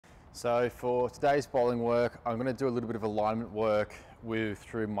So for today's bowling work, I'm going to do a little bit of alignment work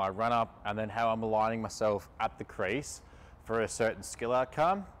through my run up and then how I'm aligning myself at the crease for a certain skill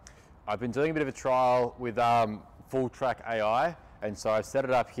outcome. I've been doing a bit of a trial with full track AI, and so I've set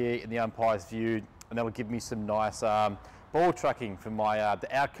it up here in the umpire's view, and that'll give me some nice ball tracking for my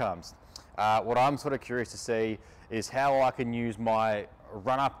the outcomes. What I'm sort of curious to see is how I can use my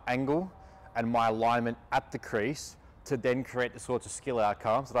run up angle and my alignment at the crease to then create the sorts of skill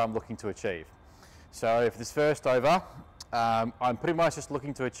outcomes that I'm looking to achieve. So for this first over, I'm pretty much just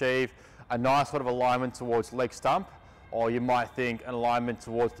looking to achieve a nice sort of alignment towards leg stump, or you might think an alignment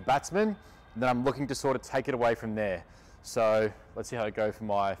towards the batsman, and then I'm looking to sort of take it away from there. So let's see how I go for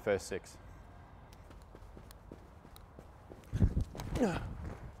my first 6.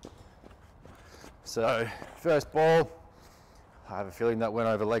 So first ball, I have a feeling that went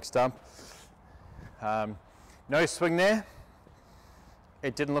over leg stump. No swing there,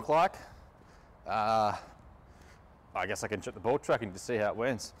 it didn't look like. I guess I can check the ball tracking to see how it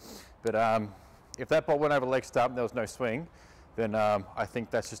went. But if that ball went over leg stump and there was no swing, then I think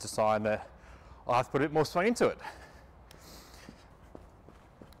that's just a sign that I'll have to put a bit more swing into it.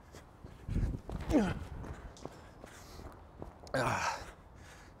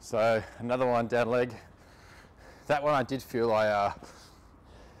 So another one down leg. That one I did feel I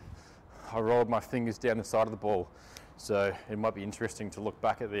rolled my fingers down the side of the ball, so it might be interesting to look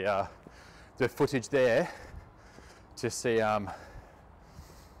back at the footage there to see yeah,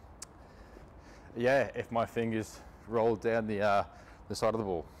 if my fingers rolled down the side of the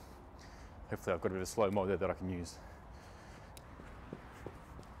ball. Hopefully I've got a bit of slow-mo there that I can use.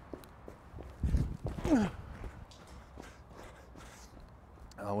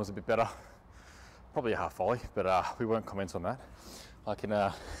 That was a bit better, probably a half volley, but we won't comment on that. I can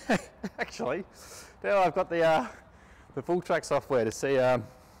actually, now I've got the full track software to see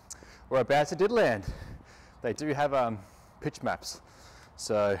whereabouts it did land. They do have pitch maps,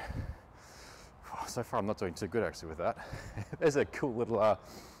 so far I'm not doing too good actually with that. There's a cool little,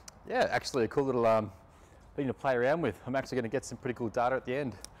 yeah, actually a cool little thing to play around with. I'm actually going to get some pretty cool data at the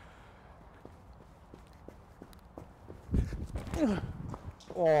end.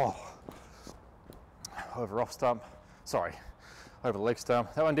 Oh, over off stump, sorry, over leg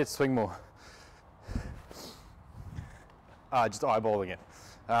stump. That one did swing more. Just eyeballing it.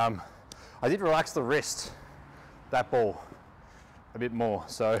 I did relax the wrist, that ball, a bit more.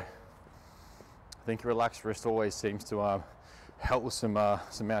 So I think a relaxed wrist always seems to help with some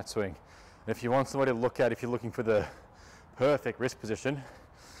outswing. And if you want somebody to look at, if you're looking for the perfect wrist position,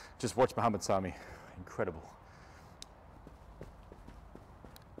 just watch Muhammad Sami. Incredible.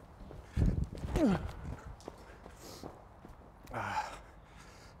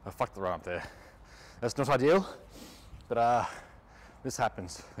 I fucked the run up there. That's not ideal, but this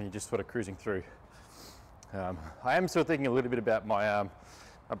happens when you're just sort of cruising through. I am still thinking a little bit about my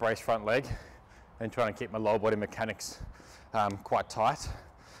brace front leg and trying to keep my lower body mechanics quite tight.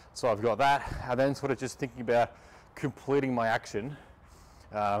 So I've got that, and then sort of just thinking about completing my action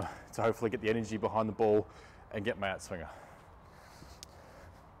to hopefully get the energy behind the ball and get my outswinger.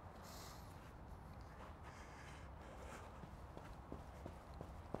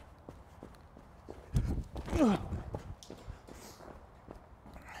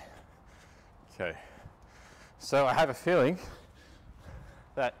 Okay, so I have a feeling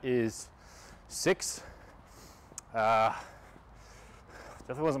that is 6.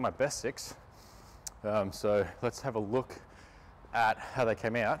 Definitely wasn't my best 6. So let's have a look at how they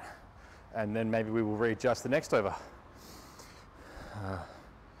came out, and then maybe we will readjust the next over.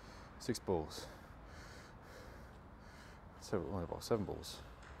 6 balls. 7 balls.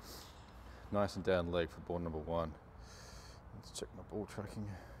 Nice and down leg for ball number 1. Let's check my ball tracking.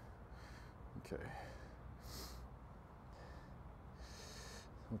 Okay.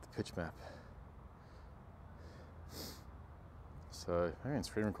 With the pitch map. So maybe I can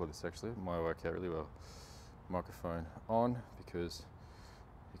screen record this actually. It might work out really well. Microphone on, because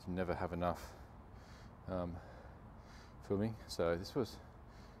you can never have enough filming. So this was,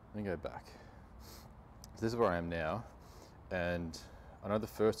 let me go back. So this is where I am now, and I know the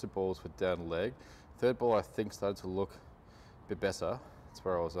first 2 balls were down leg. Third ball I think started to look a bit better. That's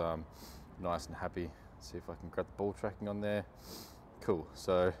where I was nice and happy. Let's see if I can grab the ball tracking on there. Cool.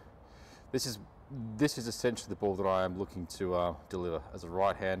 So this is essentially the ball that I am looking to deliver as a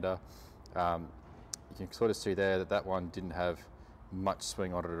right-hander. You can sort of see there that that one didn't have much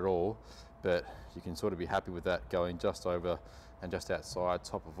swing on it at all, but you can sort of be happy with that going just over and just outside,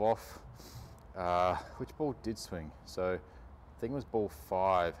 top of off. Which ball did swing? So I think it was ball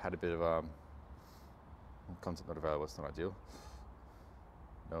 5, had a bit of concept not available. It's not ideal.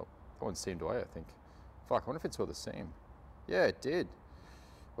 Nope. That one seamed away, I think. Fuck, I wonder if it saw the seam. Yeah, it did.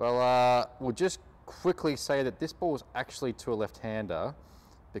 Well, we'll just quickly say that this ball was actually to a left-hander,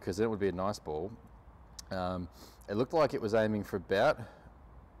 because then it would be a nice ball. It looked like it was aiming for about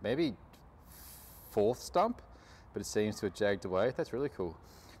maybe 4th stump, but it seems to have jagged away. That's really cool.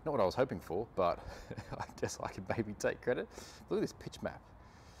 Not what I was hoping for, but I guess I could maybe take credit. Look at this pitch map.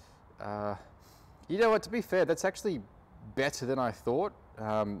 You know what, to be fair, that's actually better than I thought.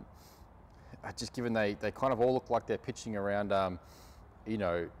 Just given they kind of all look like they're pitching around, you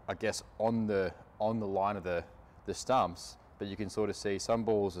know, I guess on the line of the stumps, but you can sort of see some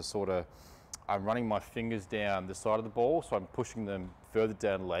balls are sort of, I'm running my fingers down the side of the ball, so I'm pushing them further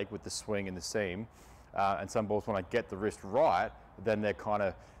down the leg with the swing and the seam. And some balls, when I get the wrist right, then they're kind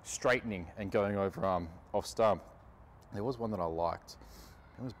of straightening and going over off stump. There was one that I liked.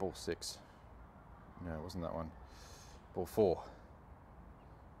 It was ball 6. No, it wasn't that one. Ball 4.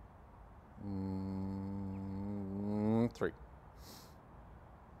 3.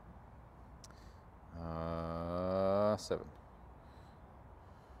 7.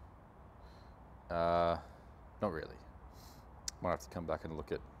 Not really. Might have to come back and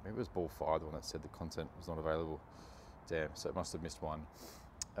look at, maybe it was ball 5, the one that said the content was not available. Damn, so it must have missed one.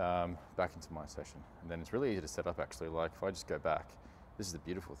 Back into my session. And then it's really easy to set up actually. Like if I just go back, this is the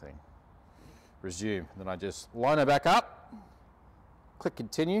beautiful thing. Resume, then I just line her back up, click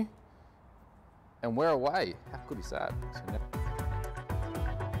continue, and we're away. How good is that?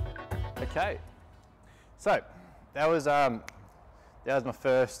 Okay, so that was my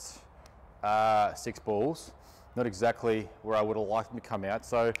first 6 balls. Not exactly where I would have liked them to come out.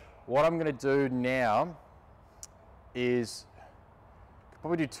 So what I'm going to do now is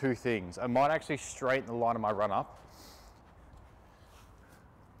probably do 2 things. I might actually straighten the line of my run up,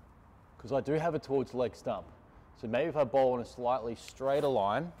 because I do have it towards leg stump. So maybe if I bowl on a slightly straighter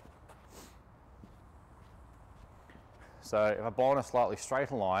line, so if I bowl on a slightly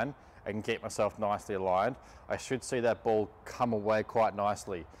straighter line, I can keep myself nicely aligned. I should see that ball come away quite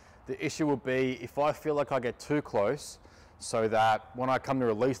nicely. The issue will be if I feel like I get too close, so that when I come to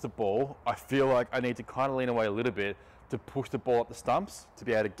release the ball, I feel like I need to kind of lean away a little bit to push the ball at the stumps to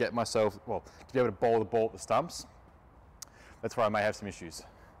be able to get myself, well, to be able to bowl the ball at the stumps. That's where I may have some issues.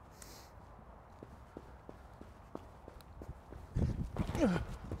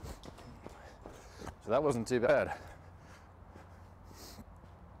 So that wasn't too bad.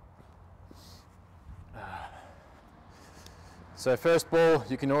 So first ball,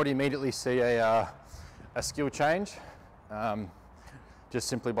 you can already immediately see a skill change, just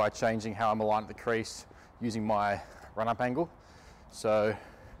simply by changing how I'm aligned at the crease using my run-up angle. So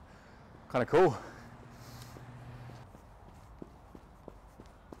kind of cool.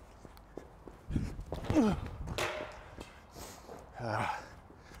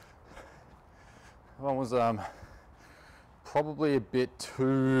 One was probably a bit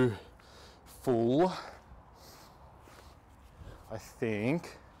too full, I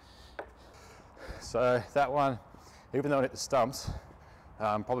think. So that one, even though it hit the stumps,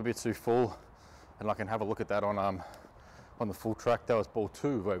 probably a bit too full, and I can have a look at that on the full track. That was ball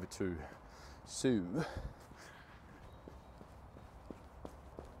 2 over 2. Sue.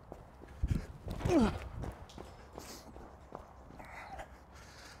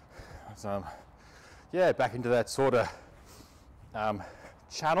 So, yeah, back into that sort of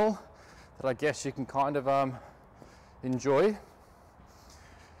channel that I guess you can kind of enjoy.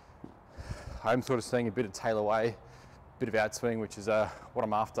 I'm sort of seeing a bit of tail away, bit of outswing, which is what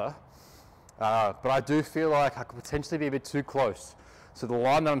I'm after. But I do feel like I could potentially be a bit too close. So the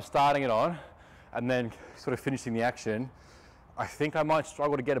line that I'm starting it on, and then sort of finishing the action, I think I might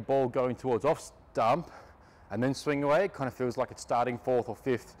struggle to get a ball going towards off stump and then swing away. It kind of feels like it's starting 4th or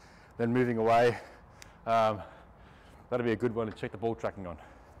 5th, then moving away. That'll be a good one to check the ball tracking on.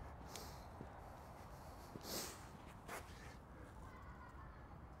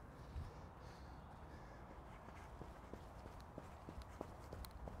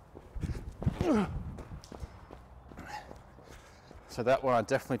 So that one I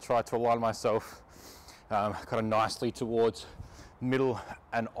definitely tried to align myself kind of nicely towards middle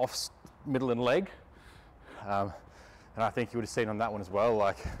and middle and leg. And I think you would have seen on that one as well,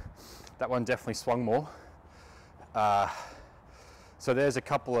 like that one definitely swung more. So there's a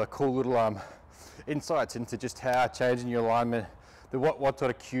couple of cool little insights into just how changing your alignment, what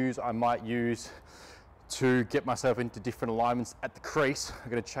sort of cues I might use to get myself into different alignments at the crease are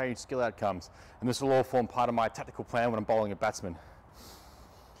going to change skill outcomes. And this will all form part of my tactical plan when I'm bowling a batsman.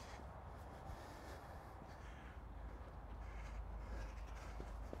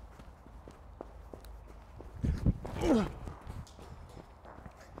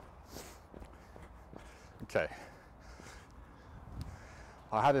 Okay.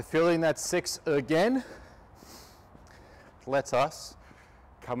 I have a feeling that's 6 again. Let us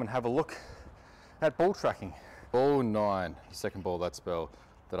come and have a look at ball tracking. Ball 9, second ball that spell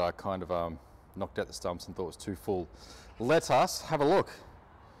that I kind of knocked out the stumps and thought was too full. Let us have a look.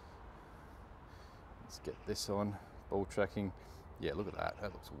 Let's get this on, ball tracking. Yeah, look at that,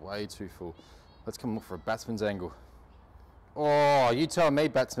 that looks way too full. Let's come look for a batsman's angle. Oh, you tell me,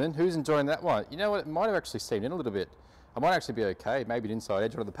 batsman, who's enjoying that one? You know what, it might have actually seamed in a little bit. I might actually be okay, maybe an inside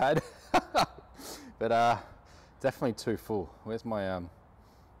edge on the pad. But definitely too full. Where's my,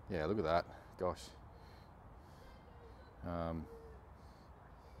 yeah, look at that, gosh.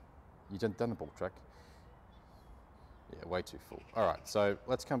 You done the ball track? Yeah, way too full. All right, so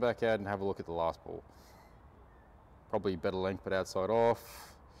let's come back out and have a look at the last ball. Probably better length, but outside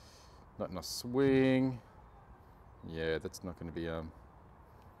off. Not enough swing. Yeah, that's not going to be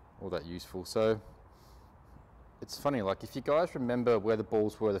all that useful. So it's funny, like if you guys remember where the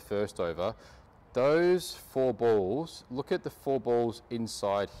balls were the first over, those 4 balls, look at the 4 balls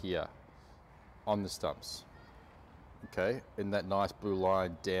inside here on the stumps. Okay, in that nice blue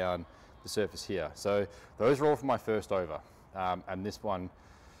line down the surface here. So those are all from my first over. And this one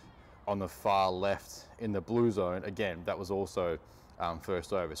on the far left in the blue zone, again, that was also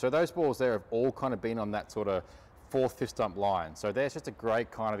first over. So those balls there have all kind of been on that sort of 4th, 5th stump line. So there's just a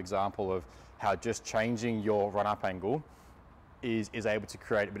great kind of example of how just changing your run-up angle is able to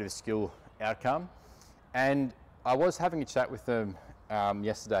create a bit of a skill outcome. And I was having a chat with them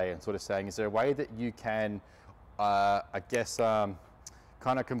yesterday and sort of saying, is there a way that you can, I guess, kind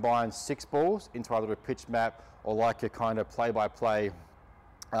of combine 6 balls into either a pitch map or like a kind of play-by-play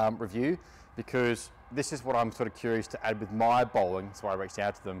review? Because this is what I'm sort of curious to add with my bowling, so I reached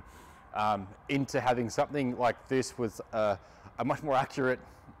out to them, into having something like this with a much more accurate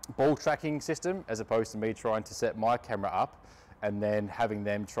ball tracking system, as opposed to me trying to set my camera up and then having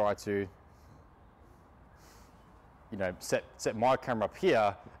them try to, you know, set my camera up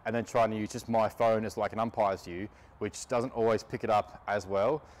here and then trying to use just my phone as like an umpire's view, which doesn't always pick it up as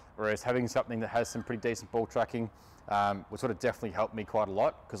well. Whereas having something that has some pretty decent ball tracking would sort of definitely help me quite a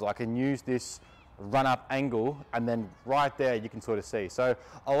lot, because I can use this run-up angle and then right there you can sort of see. So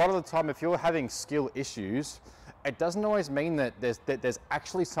a lot of the time if you're having skill issues, it doesn't always mean that there's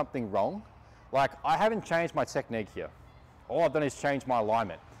actually something wrong. Like, I haven't changed my technique here. All I've done is change my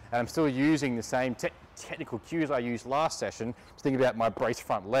alignment, and I'm still using the same technical cues I used last session to think about my brace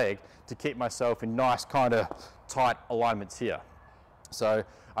front leg to keep myself in nice kind of tight alignments here. So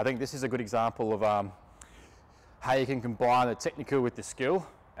I think this is a good example of how you can combine the technical with the skill,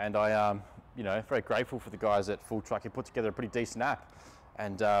 and I you know, very grateful for the guys at Full Truck who put together a pretty decent app,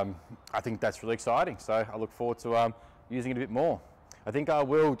 and I think that's really exciting. So I look forward to using it a bit more. I think I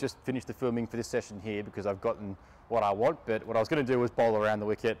will just finish the filming for this session here because I've gotten what I want, but what I was going to do was bowl around the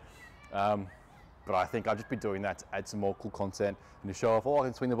wicket, but I think I'll just be doing that to add some more cool content and to show off, oh, I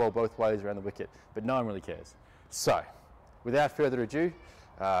can swing the ball both ways around the wicket, but no one really cares. So without further ado,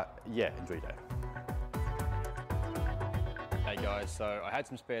 yeah, enjoy your day. Hey guys, so I had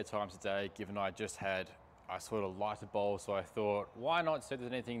some spare time today, given I just had a sort of lighter bowl, so I thought, why not see if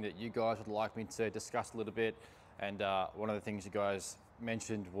there's anything that you guys would like me to discuss a little bit. And one of the things you guys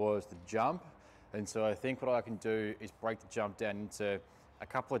mentioned was the jump. And so I think what I can do is break the jump down into a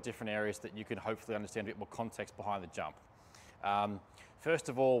couple of different areas that you can hopefully understand a bit more context behind the jump. First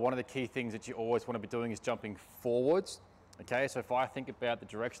of all, one of the key things that you always want to be doing is jumping forwards. Okay, so if I think about the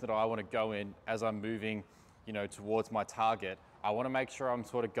direction that I want to go in as I'm moving, you know, towards my target, I want to make sure I'm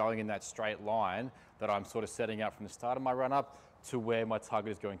sort of going in that straight line that I'm sort of setting up from the start of my run up to where my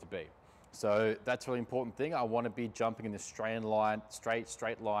target is going to be. So that's a really important thing. I want to be jumping in the straight line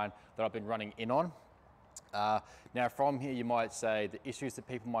that I've been running in on. Now from here you might say the issues that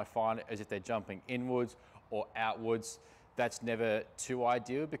people might find is if they're jumping inwards or outwards. That's never too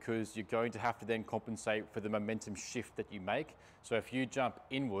ideal, because you're going to have to then compensate for the momentum shift that you make. So if you jump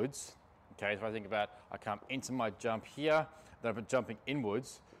inwards, okay, so I think about, I come into my jump here, then I'm jumping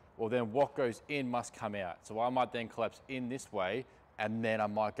inwards, well then what goes in must come out. So I might then collapse in this way, and then I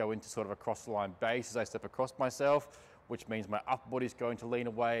might go into sort of a cross the line base as I step across myself, which means my upper body is going to lean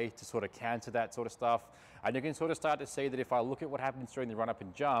away to sort of counter that sort of stuff. And you can sort of start to see that if I look at what happens during the run up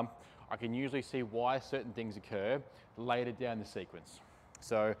and jump, I can usually see why certain things occur later down the sequence.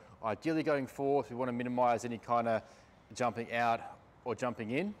 So ideally going forward, we want to minimize any kind of jumping out or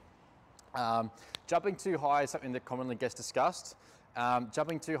jumping in. Jumping too high is something that commonly gets discussed.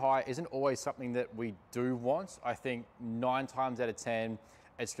 Jumping too high isn't always something that we do want. I think 9 times out of 10,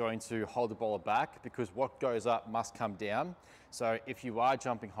 it's going to hold the bowler back, because what goes up must come down. So if you are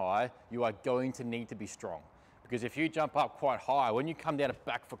jumping high, you are going to need to be strong. Because if you jump up quite high, when you come down to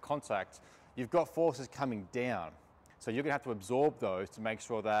back for contact, you've got forces coming down. So you're gonna have to absorb those to make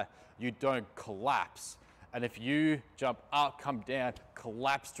sure that you don't collapse. And if you jump up, come down,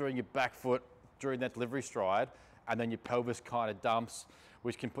 collapse during your back foot, during that delivery stride, and then your pelvis kind of dumps,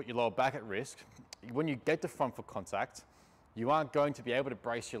 which can put your lower back at risk, when you get to front foot contact, you aren't going to be able to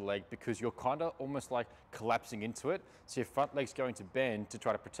brace your leg, because you're kind of almost like collapsing into it. So your front leg's going to bend to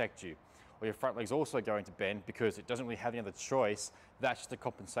try to protect you. Or your front leg's also going to bend because it doesn't really have any other choice. That's just a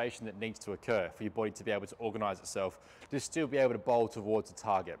compensation that needs to occur for your body to be able to organize itself to still be able to bowl towards the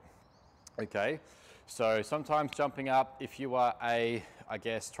target. Okay, so sometimes jumping up, if you are I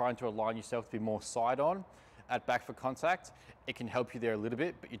guess, trying to align yourself to be more side on at back for contact, it can help you there a little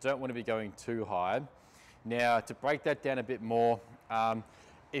bit, but you don't want to be going too high. Now, to break that down a bit more,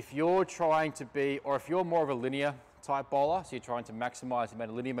 if you're trying to be, or if you're more of a linear type bowler, so you're trying to maximize the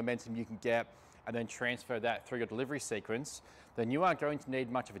amount of linear momentum you can get and then transfer that through your delivery sequence, then you aren't going to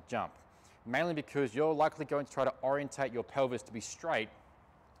need much of a jump. Mainly because you're likely going to try to orientate your pelvis to be straight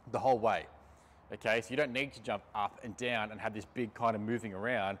the whole way. Okay, so you don't need to jump up and down and have this big kind of moving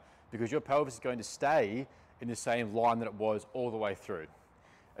around, because your pelvis is going to stay in the same line that it was all the way through.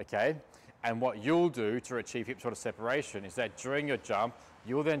 Okay, and what you'll do to achieve hip shoulder separation is that during your jump,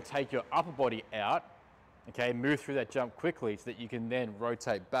 you'll then take your upper body out, okay, move through that jump quickly so that you can then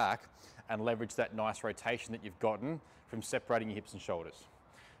rotate back and leverage that nice rotation that you've gotten from separating your hips and shoulders.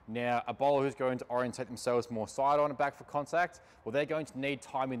 Now, a bowler who's going to orientate themselves more side on and back for contact, well, they're going to need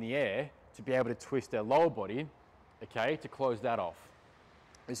time in the air to be able to twist their lower body, okay, to close that off.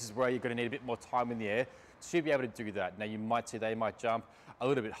 This is where you're going to need a bit more time in the air to be able to do that. Now, you might see they might jump a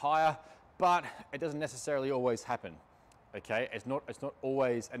little bit higher, but it doesn't necessarily always happen. Okay, it's not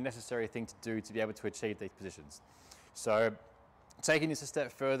always a necessary thing to do to be able to achieve these positions. So, taking this a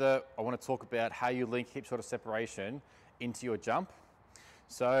step further, I want to talk about how you link hip shoulder separation into your jump.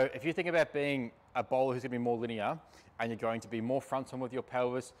 So, if you think about being a bowler who's going to be more linear and you're going to be more front on with your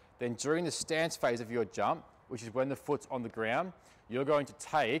pelvis, then during the stance phase of your jump, which is when the foot's on the ground, you're going to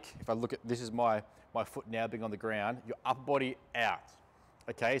take, if I look at, this is my foot now being on the ground, your upper body out.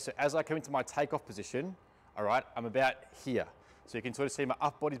 Okay, so as I come into my takeoff position, all right, I'm about here. So you can sort of see my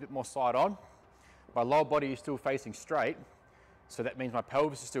upper body's a bit more side on. My lower body is still facing straight. So that means my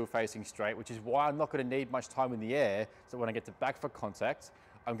pelvis is still facing straight, which is why I'm not going to need much time in the air. So when I get to back for contact,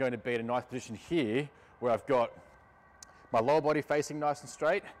 I'm going to be in a nice position here where I've got my lower body facing nice and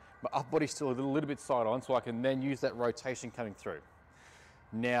straight, my upper body still a little bit side on, so I can then use that rotation coming through.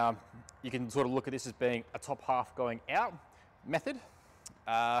 Now, you can sort of look at this as being a top half going out method.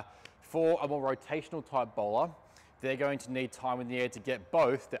 For a more rotational type bowler, they're going to need time in the air to get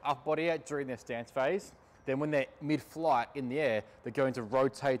both their upper body out during their stance phase. Then when they're mid-flight in the air, they're going to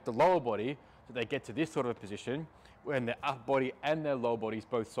rotate the lower body so they get to this sort of a position when their upper body and their lower body is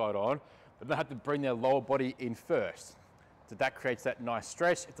both side on, but they have to bring their lower body in first. So that creates that nice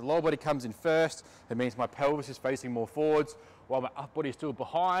stretch. If the lower body comes in first, it means my pelvis is facing more forwards while my upper body is still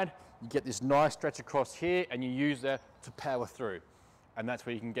behind. You get this nice stretch across here and you use that to power through. And that's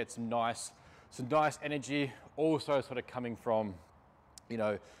where you can get some nice energy, also sort of coming from, you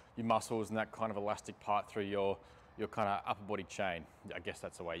know, your muscles and that kind of elastic part through your kind of upper body chain. I guess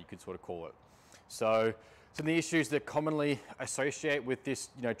that's the way you could sort of call it. So some of the issues that commonly associate with this,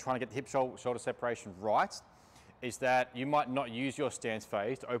 you know, trying to get the hip shoulder separation right, is that you might not use your stance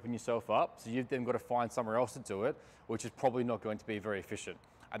phase to open yourself up. So you've then got to find somewhere else to do it, which is probably not going to be very efficient.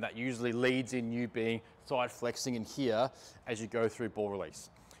 And that usually leads in you being side flexing in here as you go through ball release.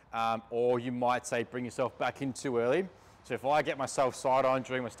 Or you might say bring yourself back in too early. So if I get myself side on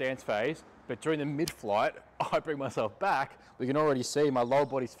during my stance phase, but during the mid-flight, I bring myself back, we can already see my lower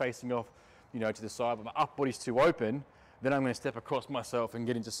body's facing off, you know, to the side, but my upper body's too open, then I'm going to step across myself and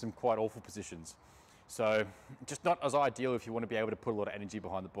get into some quite awful positions. So just not as ideal if you want to be able to put a lot of energy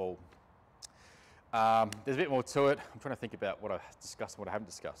behind the ball. There's a bit more to it. I'm trying to think about what I've discussed and what I haven't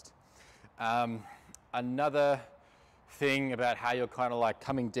discussed. Another thing about how you're kind of like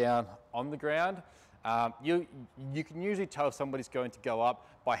coming down on the ground, you can usually tell if somebody's going to go up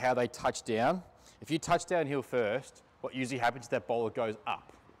by how they touch down. If you touch downhill first, what usually happens is that bowler goes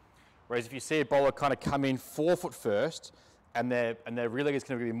up. Whereas if you see a bowler kind of come in 4 foot first, and their rear leg is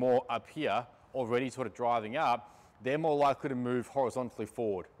going to be more up here, already sort of driving up, they're more likely to move horizontally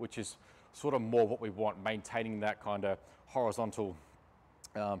forward, which is sort of more what we want, maintaining that kind of horizontal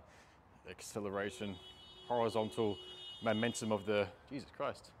acceleration, horizontal momentum of the, Jesus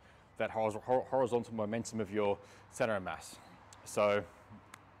Christ, that horizontal momentum of your center of mass. So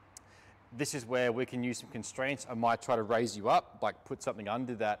this is where we can use some constraints. I might try to raise you up, like put something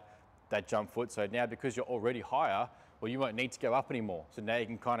under that jump foot. So now because you're already higher, well, you won't need to go up anymore. So now you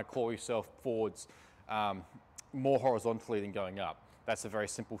can kind of claw yourself forwards more horizontally than going up. That's a very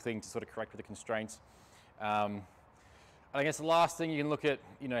simple thing to sort of correct with the constraints. I guess the last thing, you can look at,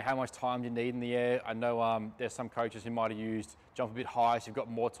 you know, how much time you need in the air. I know there's some coaches who might have used jump a bit high, so you've got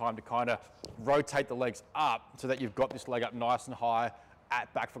more time to kind of rotate the legs up so that you've got this leg up nice and high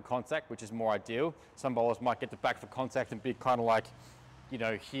at back for contact, which is more ideal. Some bowlers might get to back for contact and be kind of like, you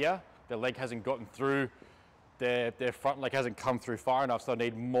know, here. Their leg hasn't gotten through, their front leg hasn't come through far enough, so they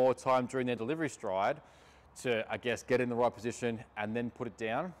need more time during their delivery stride to, I guess, get in the right position and then put it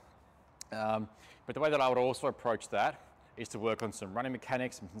down. But the way that I would also approach that is to work on some running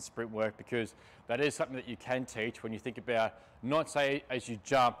mechanics and some sprint work, because that is something that you can teach when you think about, not say as you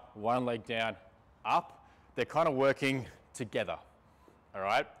jump one leg down, up, they're kind of working together, all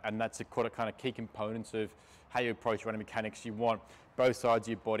right? And that's a kind of key components of how you approach running mechanics. You want both sides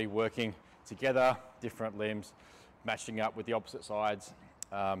of your body working together, different limbs, matching up with the opposite sides.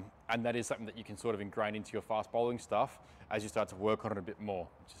 And that is something that you can sort of ingrain into your fast bowling stuff as you start to work on it a bit more,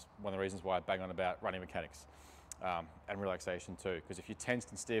 which is one of the reasons why I bang on about running mechanics. And relaxation too, because if you're tensed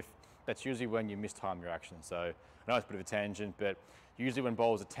and stiff, that's usually when you mistime your action. So I know it's a bit of a tangent, but usually when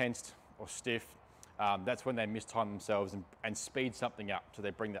bowlers are tensed or stiff, that's when they mistime themselves and speed something up. So they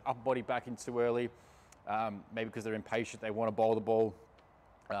bring their upper body back in too early, maybe because they're impatient, they want to bowl the ball.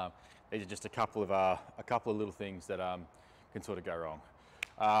 These are just a couple of little things that can sort of go wrong.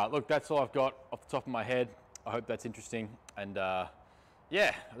 Look, that's all I've got off the top of my head. I hope that's interesting. And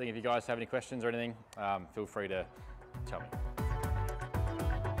yeah, I think if you guys have any questions or anything, feel free to tell me.